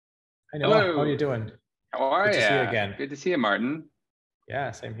Hi Noah, how are you Hello, doing? how are Good to see you ya? again. Good to see you, Martin. Yeah,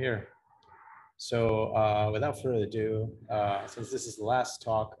 same here. So without further ado, since this is the last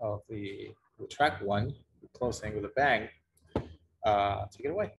talk of the track one, closing with a bang, take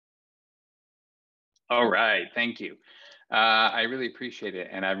it away. All right, thank you. I really appreciate it,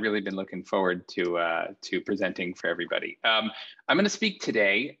 and I've really been looking forward to presenting for everybody. I'm going to speak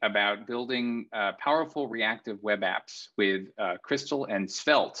today about building powerful reactive web apps with Crystal and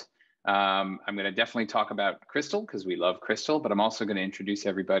Svelte. I'm going to definitely talk about Crystal because we love Crystal, but I'm also going to introduce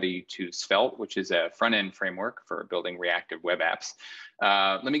everybody to Svelte, which is a front-end framework for building reactive web apps.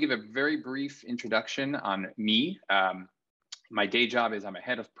 Let me give a very brief introduction on me. My day job is I'm a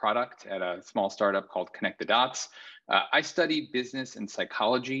head of product at a small startup called Connect the Dots. I studied business and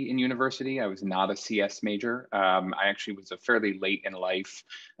psychology in university. I was not a CS major. I actually was a fairly late in life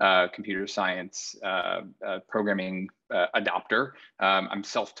computer science programming adopter. I'm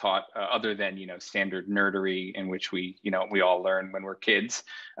self-taught, other than standard nerdery in which we all learn when we're kids.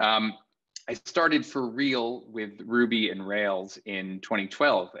 I started for real with Ruby and Rails in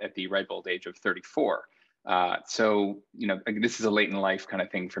 2012 at the ripe old age of 34. So, this is a late in life kind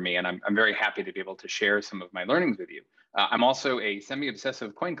of thing for me, and I'm very happy to be able to share some of my learnings with you. I'm also a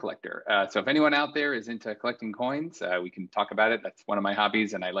semi-obsessive coin collector. So if anyone out there is into collecting coins, we can talk about it. That's one of my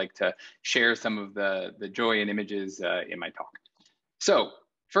hobbies, and I like to share some of the joy and images in my talk. So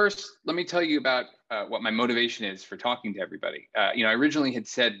first, let me tell you about what my motivation is for talking to everybody. I originally had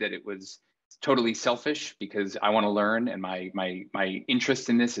said that it was totally selfish because I want to learn, and my interest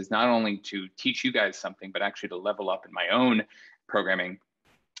in this is not only to teach you guys something, but actually to level up in my own programming.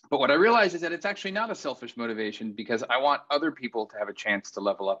 But what I realize is that it's actually not a selfish motivation because I want other people to have a chance to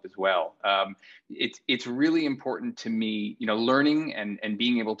level up as well. It's really important to me, learning and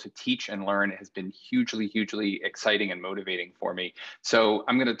being able to teach and learn has been hugely exciting and motivating for me. So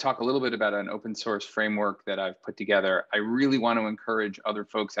I'm going to talk a little bit about an open source framework that I've put together. I really want to encourage other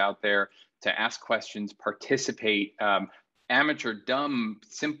folks out there to ask questions, participate. Amateur, dumb,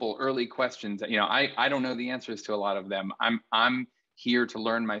 simple, early questions. I don't know the answers to a lot of them. I'm here to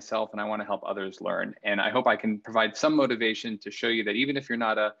learn myself, and I want to help others learn. And I hope I can provide some motivation to show you that even if you're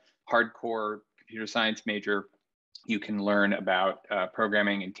not a hardcore computer science major, you can learn about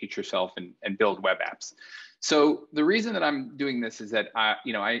programming and teach yourself and build web apps. So the reason that I'm doing this is that I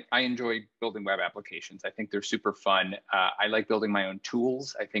enjoy building web applications. I think they're super fun. I like building my own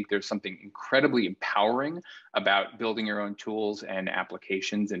tools. I think there's something incredibly empowering about building your own tools and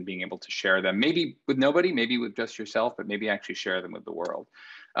applications and being able to share them, maybe with nobody, maybe with just yourself, but maybe actually share them with the world.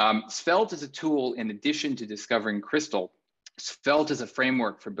 Svelte is a tool in addition to discovering Crystal. Svelte is a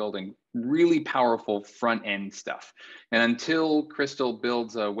framework for building really powerful front end stuff. And until Crystal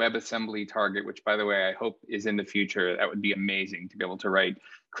builds a WebAssembly target, which by the way, I hope is in the future, that would be amazing to be able to write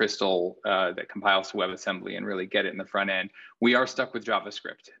Crystal that compiles to WebAssembly and really get it in the front end. We are stuck with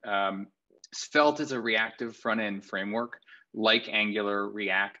JavaScript. Svelte is a reactive front end framework like Angular,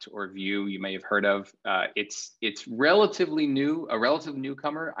 React, or Vue you may have heard of. It's relatively new, a relative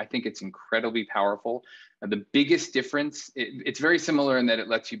newcomer. I think it's incredibly powerful. The biggest difference, it's very similar in that it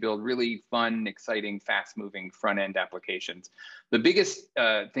lets you build really fun, exciting, fast-moving front-end applications. The biggest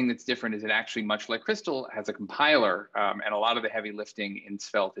thing that's different is it actually, much like Crystal, has a compiler, and a lot of the heavy lifting in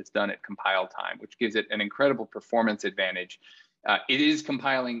Svelte is done at compile time, which gives it an incredible performance advantage. It is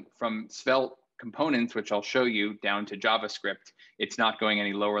compiling from Svelte components, which I'll show you, down to JavaScript. It's not going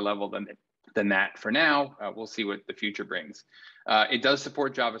any lower level than that for now. We'll see what the future brings. It does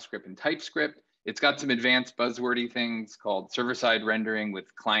support JavaScript and TypeScript. It's got some advanced buzzwordy things called server-side rendering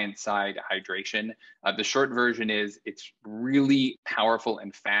with client-side hydration. The short version is it's really powerful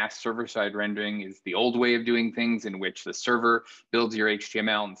and fast. Server-side rendering is the old way of doing things in which the server builds your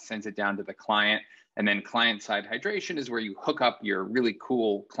HTML and sends it down to the client. And then client-side hydration is where you hook up your really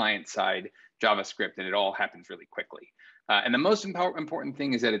cool client-side JavaScript, and it all happens really quickly. And the most important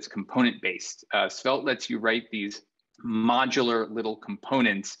thing is that it's component-based. Svelte lets you write these modular little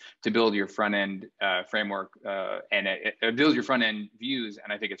components to build your front-end framework and build your front-end views,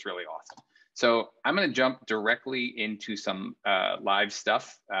 and I think it's really awesome. So I'm going to jump directly into some live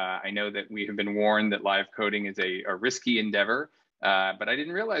stuff. I know that we have been warned that live coding is a risky endeavor. But I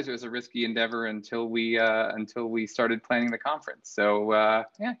didn't realize it was a risky endeavor until we started planning the conference. So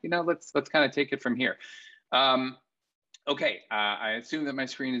yeah, let's kind of take it from here. Okay, I assume that my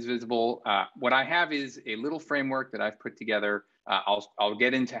screen is visible. What I have is a little framework that I've put together. I'll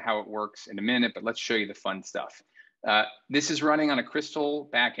get into how it works in a minute, but let's show you the fun stuff. This is running on a Crystal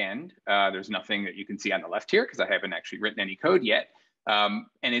backend. There's nothing that you can see on the left here because I haven't actually written any code yet. And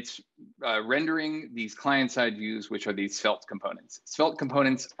it's rendering these client-side views, which are these Svelte components. Svelte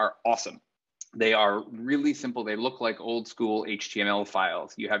components are awesome. They are really simple. They look like old school HTML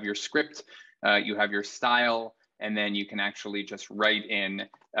files. You have your script, you have your style, and then you can actually just write in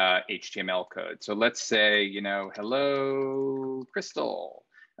HTML code. So let's say, you know, hello, Crystal,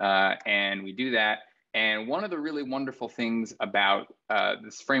 and we do that. And one of the really wonderful things about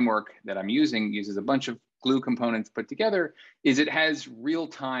this framework that I'm using, uses a bunch of glue components put together, is it has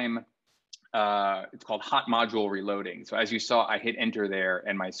real-time, it's called hot module reloading. So as you saw, I hit enter there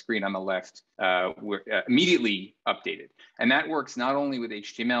and my screen on the left were immediately updated. And that works not only with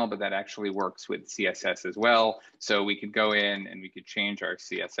HTML, but that actually works with CSS as well. So we could go in and we could change our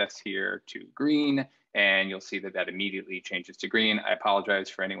CSS here to green, and you'll see that that immediately changes to green. I apologize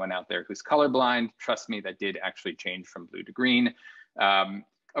for anyone out there who's colorblind. Trust me, that did actually change from blue to green.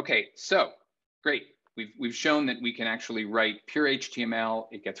 Okay, so great. We've shown that we can actually write pure HTML.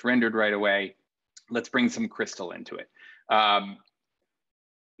 It gets rendered right away. Let's bring some Crystal into it.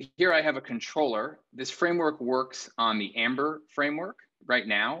 Here I have a controller. This framework works on the Amber framework right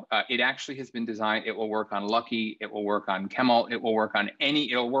now. It actually has been designed. It will work on Lucky. It will work on Camel. It will work on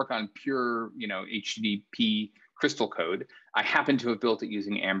it'll work on pure, you know, HTTP Crystal code. I happen to have built it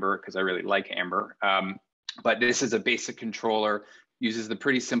using Amber because I really like Amber. But this is a basic controller. Uses the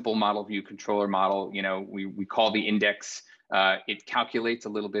pretty simple model view controller model. You know, we call the index. It calculates a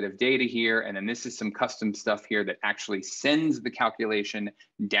little bit of data here. And then this is some custom stuff here that actually sends the calculation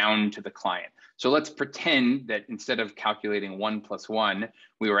down to the client. So let's pretend that instead of calculating 1 + 1,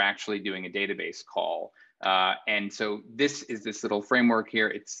 we were actually doing a database call. And so this is this little framework here.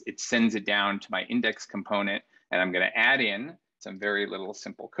 It sends it down to my index component. And I'm going to add in some very little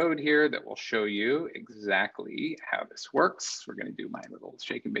simple code here that will show you exactly how this works. We're going to do my little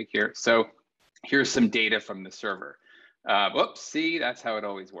shake and bake here. So here's some data from the server. Whoops, see, that's how it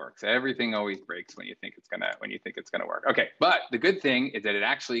always works. Everything always breaks when you think it's gonna work. Okay, but the good thing is that it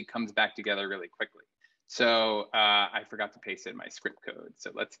actually comes back together really quickly. So I forgot to paste in my script code.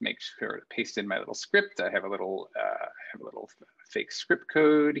 So let's make sure to paste in my little script. I have a little fake script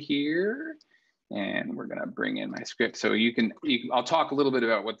code here. And we're gonna bring in my script. So I'll talk a little bit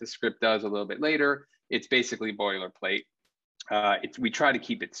about what the script does a little bit later. It's basically boilerplate. We try to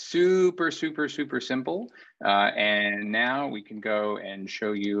keep it super, super, super simple. And now we can go and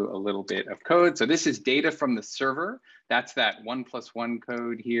show you a little bit of code. So this is data from the server. That's that 1 + 1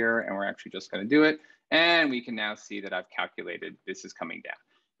 code here. And we're actually just gonna do it. And we can now see that I've calculated this is coming down.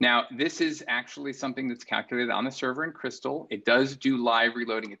 Now, this is actually something that's calculated on the server in Crystal. It does do live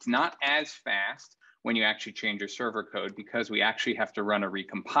reloading. It's not as fast when you actually change your server code because we actually have to run a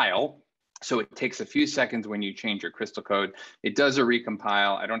recompile. So it takes a few seconds when you change your Crystal code. It does a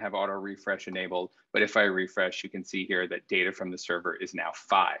recompile. I don't have auto refresh enabled, but if I refresh, you can see here that data from the server is now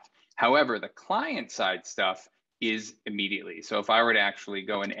 5. However, the client side stuff is immediately. So if I were to actually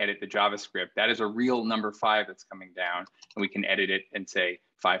go and edit the JavaScript, that is a real number 5 that's coming down, and we can edit it and say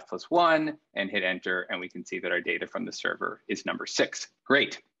 5 + 1 and hit enter, and we can see that our data from the server is number 6.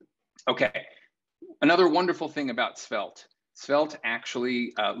 Great. Okay. Another wonderful thing about Svelte. Svelte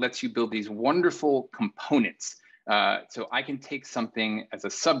actually lets you build these wonderful components. So I can take something as a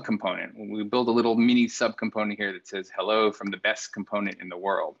subcomponent. We build a little mini subcomponent here that says hello from the best component in the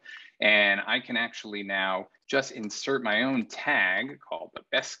world. And I can actually now just insert my own tag called the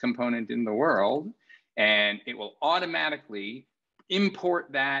best component in the world, and it will automatically import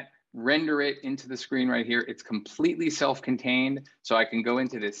that, render it into the screen right here. It's completely self-contained. So I can go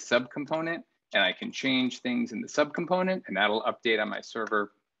into this subcomponent and I can change things in the subcomponent, and that'll update on my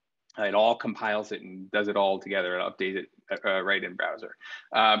server. It all compiles it and does it all together. It'll update it right in browser.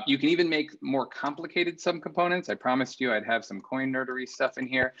 You can even make more complicated subcomponents. I promised you I'd have some coin nerdery stuff in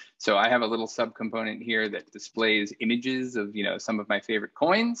here. So I have a little subcomponent here that displays images of, you know, some of my favorite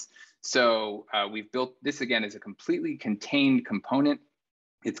coins. So we've built this again as a completely contained component.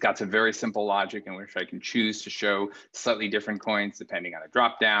 It's got some very simple logic in which I can choose to show slightly different coins depending on a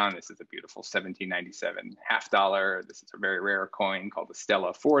dropdown. This is a beautiful 1797 $half. This is a very rare coin called the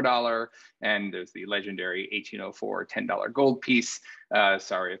Stella $4. And there's the legendary 1804 $10 gold piece.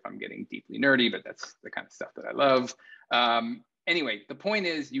 Sorry if I'm getting deeply nerdy, but that's the kind of stuff that I love. Anyway, the point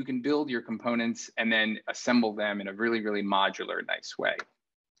is you can build your components and then assemble them in a really, really modular, nice way.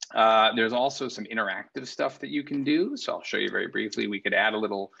 There's also some interactive stuff that you can do. So I'll show you very briefly. We could add a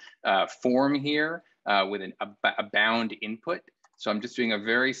little form here with a bound input. So I'm just doing a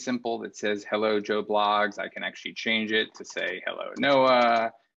very simple that says, hello, Joe Blogs. I can actually change it to say, hello,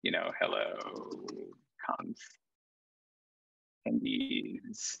 Noah, you know, hello, Conf.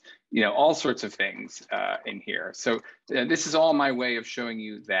 attendees, all sorts of things in here. So this is all my way of showing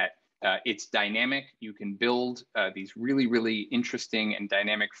you that it's dynamic. You can build these really, really interesting and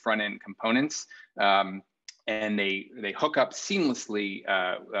dynamic front-end components, and they hook up seamlessly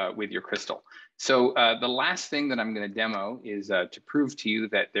with your Crystal. So the last thing that I'm going to demo is to prove to you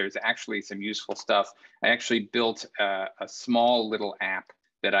that there's actually some useful stuff. I actually built a small little app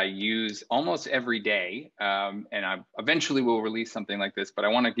that I use almost every day, and I eventually will release something like this, but I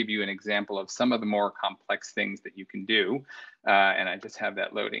want to give you an example of some of the more complex things that you can do. And I just have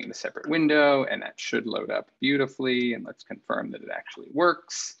that loading in a separate window, and that should load up beautifully. And let's confirm that it actually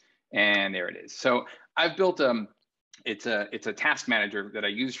works. And there it is. So I've built it's a task manager that I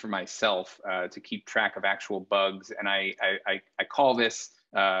use for myself to keep track of actual bugs. And I call this,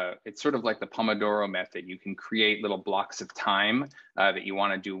 it's sort of like the Pomodoro method. You can create little blocks of time that you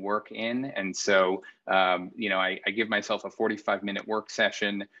want to do work in. And so, I give myself a 45-minute work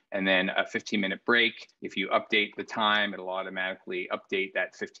session and then a 15-minute break. If you update the time, it'll automatically update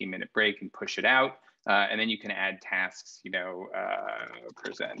that 15-minute break and push it out. And then you can add tasks,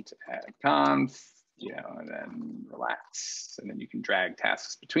 present at conf, and then relax, and then you can drag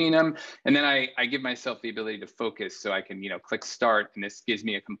tasks between them. And then I give myself the ability to focus, so I can, click start, and this gives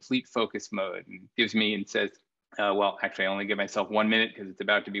me a complete focus mode and gives me and says, well, actually I only give myself 1 minute because it's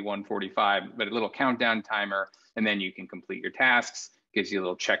about to be 1:45, but a little countdown timer, and then you can complete your tasks. Gives you a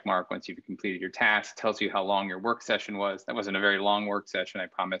little check mark once you've completed your task, tells you how long your work session was. That wasn't a very long work session. I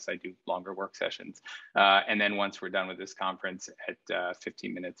promise I do longer work sessions. And then once we're done with this conference at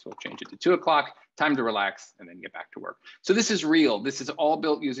 15 minutes, we'll change it to 2 o'clock, time to relax, and then get back to work. So this is real. This is all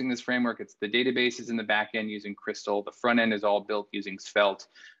built using this framework. It's the database is in the back end using Crystal. The front end is all built using Svelte.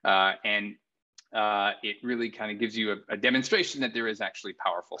 And it really kind of gives you a demonstration that there is actually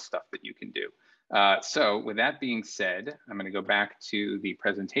powerful stuff that you can do. So with that being said, I'm going to go back to the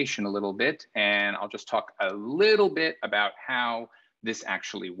presentation a little bit, and I'll just talk a little bit about how this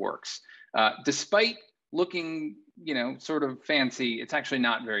actually works. Despite looking, sort of fancy, it's actually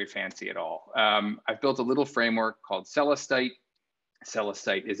not very fancy at all. I've built a little framework called Celestite.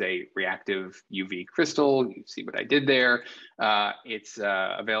 Celestite is a reactive UV crystal. You see what I did there. It's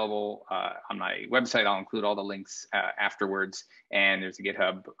available on my website. I'll include all the links afterwards. And there's a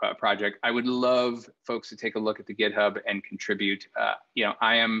GitHub project. I would love folks to take a look at the GitHub and contribute.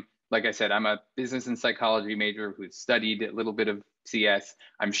 I am, like I said, I'm a business and psychology major who's studied a little bit of CS.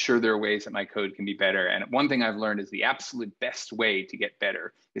 I'm sure there are ways that my code can be better. And one thing I've learned is the absolute best way to get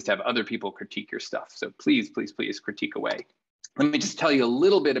better is to have other people critique your stuff. So please, please, please critique away. Let me just tell you a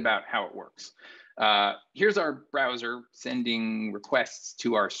little bit about how it works. Here's our browser sending requests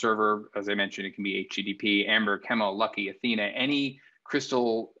to our server. As I mentioned, it can be HTTP, Amber, Chemo, Lucky, Athena, any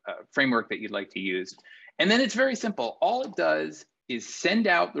Crystal framework that you'd like to use. And then it's very simple. All it does is send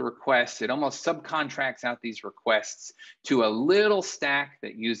out the requests. It almost subcontracts out these requests to a little stack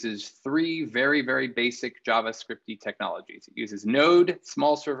that uses 3 very, very basic JavaScripty technologies. It uses Node,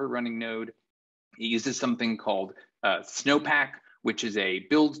 small server running Node. It uses something called Snowpack, which is a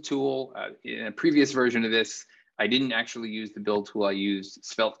build tool. In a previous version of this, I didn't actually use the build tool. I used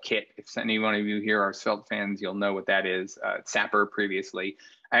SvelteKit. If any one of you here are Svelte fans, you'll know what that is. Sapper previously.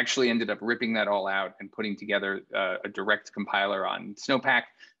 I actually ended up ripping that all out and putting together a direct compiler on Snowpack,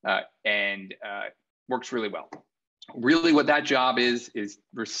 and works really well. Really what that job is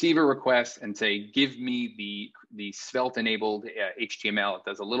receive a request and say, give me the Svelte enabled HTML. It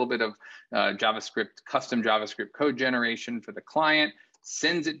does a little bit of JavaScript, custom JavaScript code generation for the client,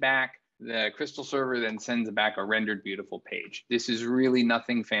 sends it back. The Crystal server then sends back a rendered beautiful page. This is really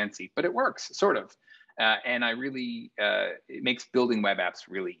nothing fancy, but it works, sort of. And I really, it makes building web apps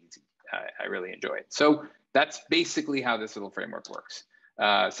really easy. I really enjoy it. So that's basically how this little framework works.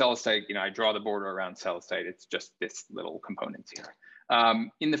 Celestite, I draw the border around Celestite. It's just this little components here.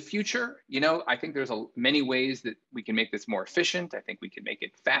 In the future, I think there's many ways that we can make this more efficient. I think we can make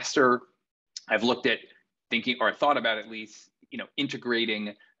it faster. I've looked at thinking, or thought about at least,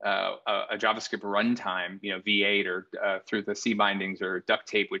 integrating a JavaScript runtime, V8 or through the C bindings or duct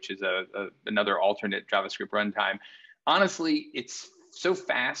tape, which is another alternate JavaScript runtime. Honestly, it's so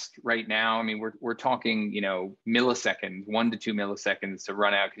fast right now. I mean, we're talking, milliseconds, 1 to 2 milliseconds to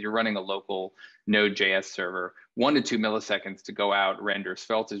run out because you're running a local Node.js server. 1 to 2 milliseconds to go out, render.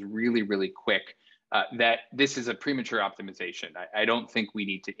 Svelte is really, really quick. That this is a premature optimization. I don't think we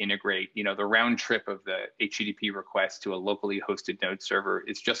need to integrate, the round trip of the HTTP request to a locally hosted Node server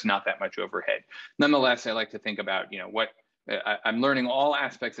is just not that much overhead. Nonetheless, I like to think about, I'm learning all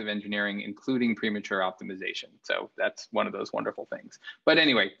aspects of engineering, including premature optimization. So that's one of those wonderful things. But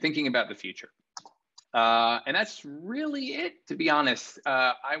anyway, thinking about the future. And that's really it, to be honest.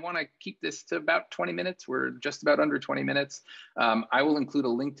 I want to keep this to about 20 minutes. We're just about under 20 minutes. I will include a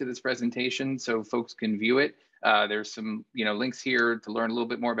link to this presentation so folks can view it. There's some links here to learn a little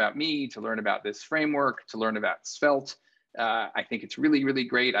bit more about me, to learn about this framework, to learn about Svelte. I think it's really, really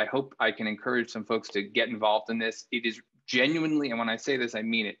great. I hope I can encourage some folks to get involved in this. It is genuinely, and when I say this, I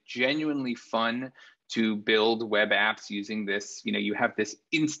mean it, genuinely fun to build web apps using this. You have this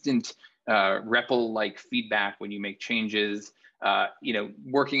instant REPL-like feedback when you make changes.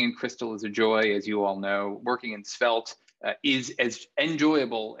 Working in Crystal is a joy, as you all know. Working in Svelte is as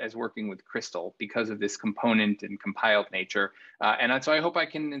enjoyable as working with Crystal because of this component and compiled nature. And so I hope I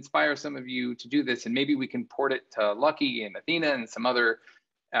can inspire some of you to do this, and maybe we can port it to Lucky and Athena and some other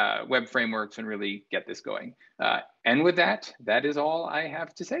web frameworks and really get this going. And with that, that is all I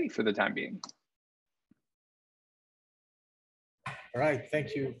have to say for the time being. All right,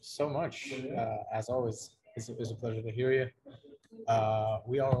 thank you so much. As always, it's a pleasure to hear you.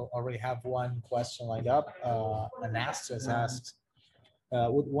 We already have one question lined up. Anastas asks,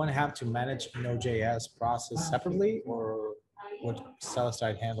 would one have to manage Node.js process separately, or would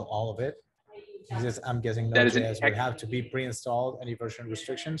Celestite handle all of it? Because I'm guessing Node.js would have to be pre-installed. Any version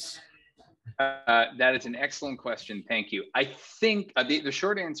restrictions? That is an excellent question. Thank you. I think the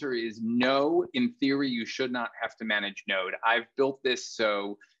short answer is no. In theory, you should not have to manage Node. I've built this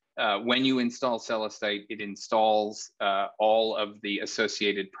so when you install Celestite, it installs all of the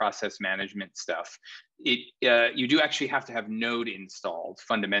associated process management stuff. You do actually have to have Node installed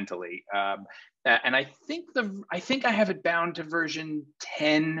fundamentally. And I think I have it bound to version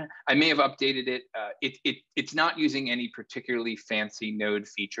 10. I may have updated it. It's not using any particularly fancy Node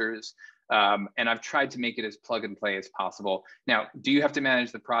features. And I've tried to make it as plug and play as possible. Now, do you have to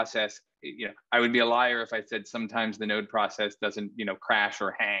manage the process? I would be a liar if I said sometimes the Node process doesn't, crash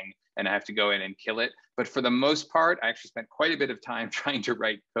or hang, and I have to go in and kill it. But for the most part, I actually spent quite a bit of time trying to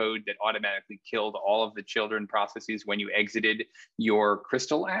write code that automatically killed all of the children processes when you exited your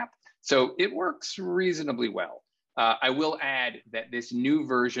Crystal app. So it works reasonably well. I will add that this new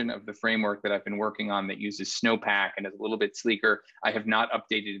version of the framework that I've been working on that uses Snowpack and is a little bit sleeker, I have not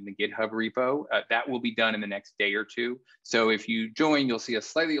updated in the GitHub repo. That will be done in the next day or two. So if you join, you'll see a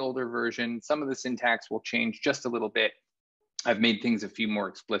slightly older version. Some of the syntax will change just a little bit. I've made things a few more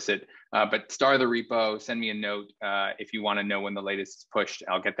explicit, but star the repo, send me a note if you want to know when the latest is pushed.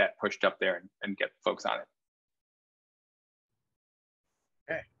 I'll get that pushed up there and get folks on it.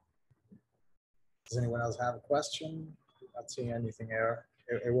 Okay. Does anyone else have a question? Not seeing anything there.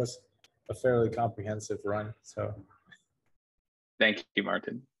 It was a fairly comprehensive run, so. Thank you,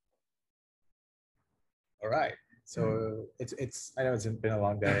 Martin. All right. So I know it's been a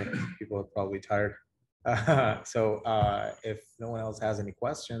long day. People are probably tired. So if no one else has any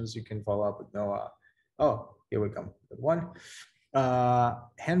questions, you can follow up with Noah. Oh, here we come with one.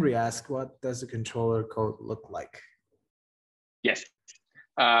 Henry asked, what does the controller code look like? Yes.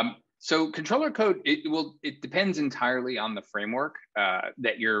 So controller code, it depends entirely on the framework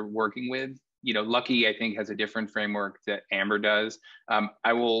that you're working with. Lucky, I think, has a different framework that Amber does.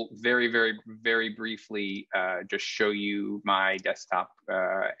 I will very, very, very briefly just show you my desktop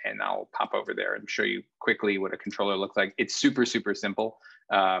and I'll pop over there and show you quickly what a controller looks like. It's super, super simple.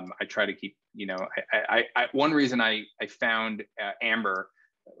 I try to keep, one reason I found Amber,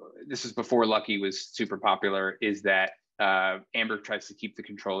 this is before Lucky was super popular, is that Amber tries to keep the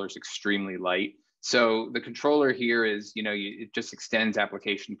controllers extremely light. So the controller here is, it just extends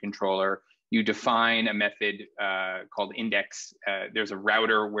application controller. You define a method called index. There's a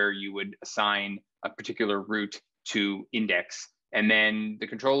router where you would assign a particular route to index. And then the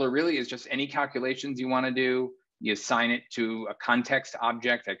controller really is just any calculations you want to do. You assign it to a context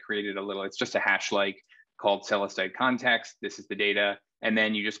object. I created it's just a hash-like called Celestite context. This is the data. And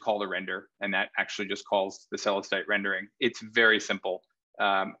then you just call the render, and that actually just calls the Celestite rendering. It's very simple.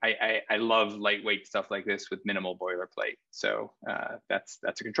 I love lightweight stuff like this with minimal boilerplate. So that's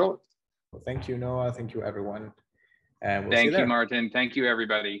a controller. Well, thank you, Noah. Thank you, everyone. And we'll Thank see you there. Martin. Thank you,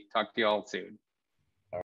 everybody. Talk to you all soon.